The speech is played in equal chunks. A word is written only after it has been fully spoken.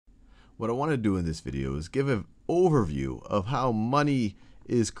What I want to do in this video is give an overview of how money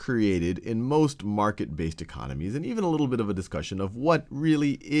is created in most market-based economies, and even a little bit of a discussion of what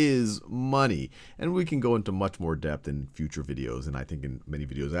really is money. And we can go into much more depth in future videos, and I think in many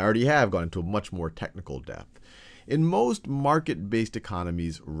videos I already have gone into a much more technical depth. In most market-based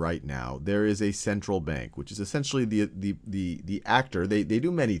economies right now, there is a central bank, which is essentially the actor. They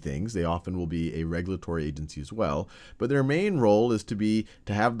do many things. They often will be a regulatory agency as well. But their main role is to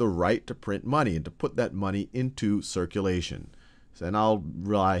have the right to print money and to put that money into circulation. And I'll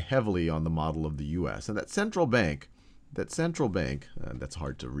rely heavily on the model of the U.S. And that central bank, that's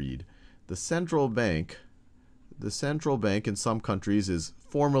hard to read. The central bank in some countries is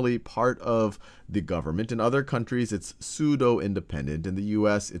formally part of the government. In other countries, it's pseudo-independent. In the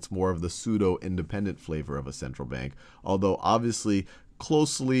U.S., it's more of the pseudo-independent flavor of a central bank, although obviously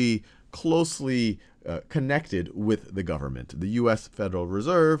closely connected with the government. The U.S. Federal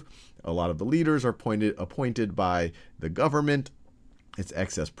Reserve, a lot of the leaders are appointed by the government. Its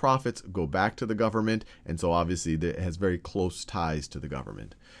excess profits go back to the government, and so obviously it has very close ties to the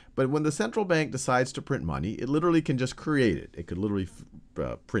government. But when the central bank decides to print money, it literally can just create it. It could literally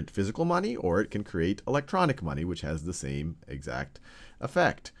print physical money, or it can create electronic money, which has the same exact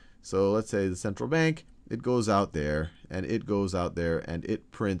effect. So let's say the central bank, it goes out there, and it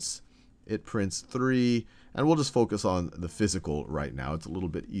prints 3, and we'll just focus on the physical right now. It's a little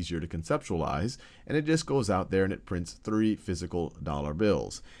bit easier to conceptualize. And it just goes out there and it prints 3 physical dollar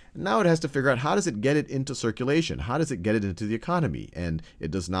bills. And now it has to figure out, how does it get it into circulation? How does it get it into the economy? And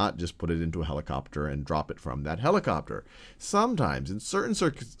it does not just put it into a helicopter and drop it from that helicopter. Sometimes, in certain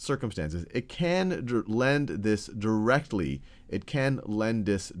circumstances, it can lend this directly. It can lend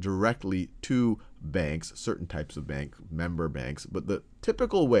this directly to banks, certain types of member banks. But the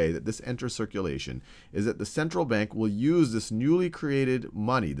typical way that this enters circulation is that the central bank will use this newly created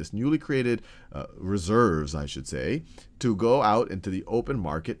money, this newly created reserves, I should say, to go out into the open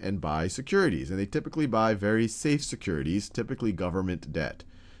market and buy securities. And they typically buy very safe securities, typically government debt.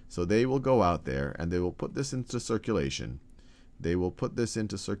 So they will go out there and they will put this into circulation. And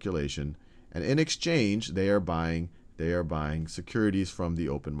in exchange, they are buying securities from the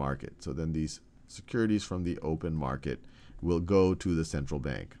open market. So then these securities from the open market will go to the central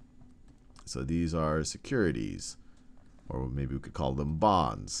bank. So these are securities, or maybe we could call them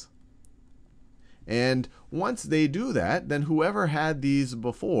bonds. And once they do that, then whoever had these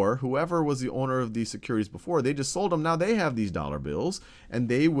before, whoever was the owner of these securities before, they just sold them. Now they have these dollar bills, and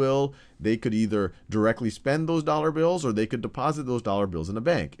they could either directly spend those dollar bills, or they could deposit those dollar bills in a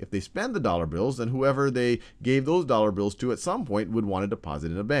bank. If they spend the dollar bills, then whoever they gave those dollar bills to at some point would want to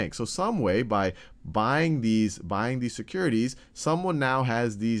deposit in a bank. So some way, by buying these securities, someone now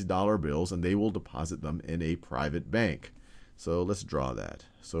has these dollar bills, and they will deposit them in a private bank. So let's draw that.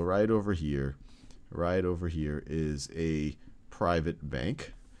 So right over here is a private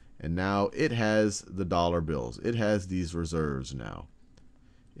bank, and now it has the dollar bills. It has these reserves now.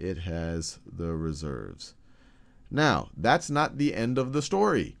 It has the reserves. Now, that's not the end of the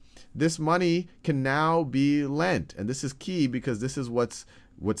story. This money can now be lent, and this is key because this is what's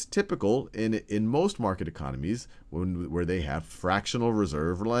typical in most market economies where they have fractional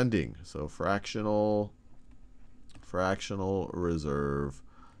reserve lending. So fractional reserve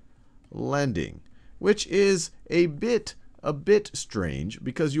lending, which is a bit strange,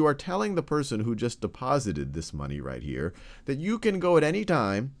 because you are telling the person who just deposited this money right here that you can go at any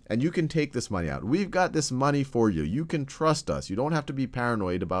time and you can take this money out. We've got this money for you. You can trust us. You don't have to be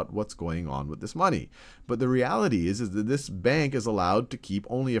paranoid about what's going on with this money. But the reality is that this bank is allowed to keep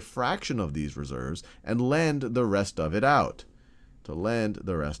only a fraction of these reserves and lend the rest of it out.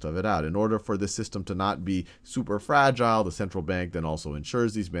 In order for this system to not be super fragile, the central bank then also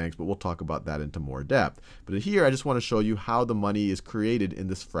insures these banks, but we'll talk about that into more depth. But here I just want to show you how the money is created in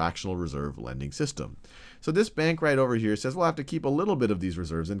this fractional reserve lending system. So this bank right over here says, well, I have to keep a little bit of these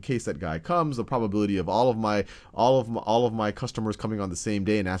reserves in case that guy comes. The probability of all of my customers coming on the same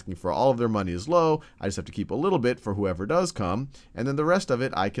day and asking for all of their money is low. I just have to keep a little bit for whoever does come, and then the rest of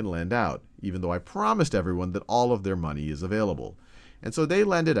it I can lend out, even though I promised everyone that all of their money is available. And so they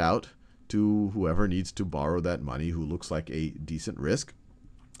lend it out to whoever needs to borrow that money, who looks like a decent risk.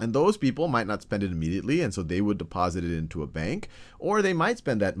 And those people might not spend it immediately, and so they would deposit it into a bank. Or they might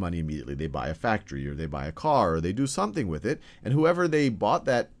spend that money immediately. They buy a factory, or they buy a car, or they do something with it. And whoever they bought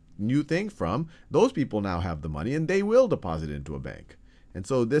that new thing from, those people now have the money, and they will deposit it into a bank. And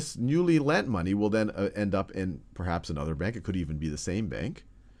so this newly lent money will then end up in perhaps another bank. It could even be the same bank.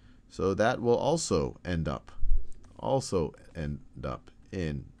 So that will also end up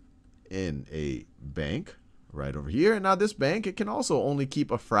in a bank, right over here. And now this bank, it can also only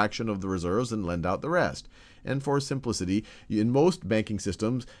keep a fraction of the reserves and lend out the rest. And for simplicity, in most banking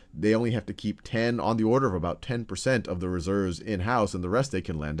systems, they only have to keep 10, on the order of about 10% of the reserves in-house, and the rest they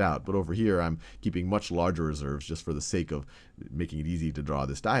can lend out. But over here, I'm keeping much larger reserves just for the sake of making it easy to draw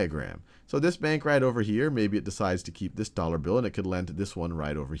this diagram. So this bank right over here, maybe it decides to keep this dollar bill, and it could lend this one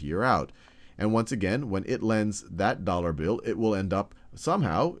right over here out. And once again, when it lends that dollar bill, it will end up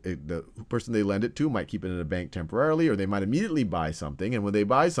somehow, the person they lend it to might keep it in a bank temporarily, or they might immediately buy something. And when they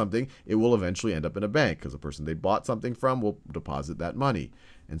buy something, it will eventually end up in a bank because the person they bought something from will deposit that money.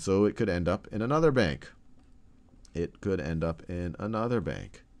 And so it could end up in another bank. It could end up in another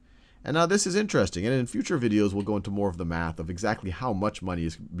bank. And now this is interesting, and in future videos we'll go into more of the math of exactly how much money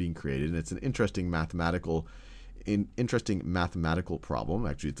is being created. And it's an interesting mathematical problem.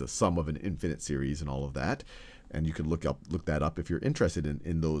 Actually, it's a sum of an infinite series and all of that. And you can look that up if you're interested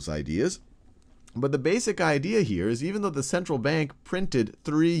in those ideas. But the basic idea here is, even though the central bank printed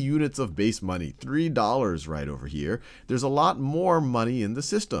 3 units of base money, $3 right over here, there's a lot more money in the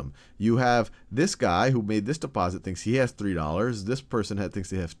system. You have this guy who made this deposit thinks he has $3. This person thinks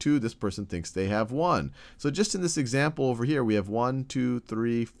they have 2. This person thinks they have 1. So just in this example over here, we have 1, 2,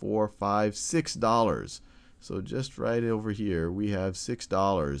 3, 4, 5, $6. So just right over here, we have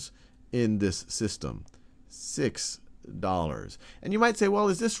 $6 in this system. $6. And you might say, well,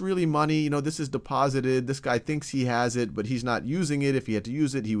 is this really money? You know, this is deposited. This guy thinks he has it, but he's not using it. If he had to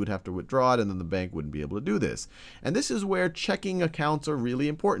use it, he would have to withdraw it, and then the bank wouldn't be able to do this. And this is where checking accounts are really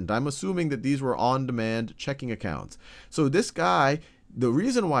important. I'm assuming that these were on-demand checking accounts. So this guy, the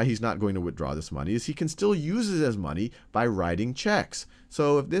reason why he's not going to withdraw this money is he can still use it as money by writing checks.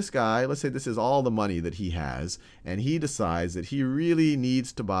 So if this guy, let's say this is all the money that he has, and he decides that he really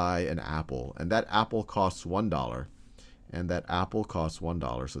needs to buy an apple, and that apple costs $1, and that apple costs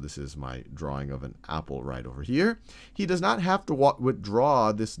 $1, so this is my drawing of an apple right over here, he does not have to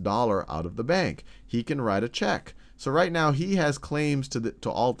withdraw this dollar out of the bank. He can write a check. So right now he has claims to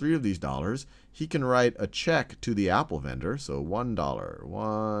all 3 of these dollars. He can write a check to the apple vendor. So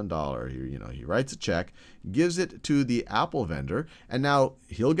 $1. Here, you know, he writes a check, gives it to the apple vendor, and now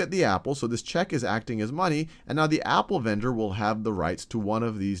he'll get the apple. So this check is acting as money, and now the apple vendor will have the rights to 1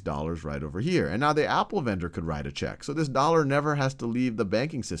 of these dollars right over here. And now the apple vendor could write a check. So this dollar never has to leave the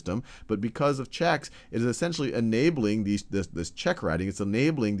banking system, but because of checks, it is essentially enabling this check writing. It's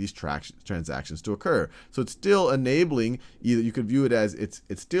enabling these transactions to occur. So it's still enabling, either you could view it as it's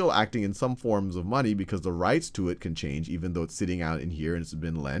still acting in some forms of money because the rights to it can change even though it's sitting out in here and it's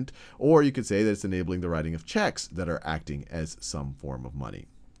been lent, or you could say that it's enabling the writing of checks that are acting as some form of money.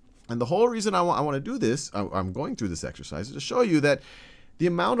 And the whole reason I want to do this, I'm going through this exercise, is to show you that the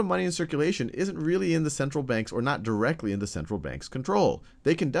amount of money in circulation isn't really in the central banks, or not directly in the central bank's control.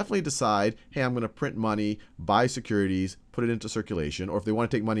 They can definitely decide, hey, I'm going to print money, buy securities, put it into circulation, or if they want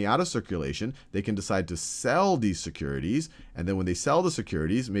to take money out of circulation, they can decide to sell these securities, and then when they sell the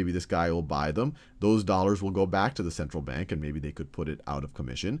securities, maybe this guy will buy them. Those dollars will go back to the central bank, and maybe they could put it out of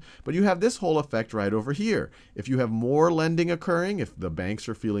commission. But you have this whole effect right over here. If you have more lending occurring, if the banks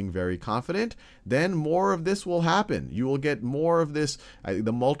are feeling very confident, then more of this will happen. You will get more of this,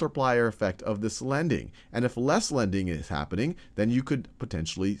 the multiplier effect of this lending. And if less lending is happening, then you could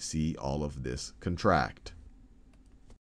potentially see all of this contract.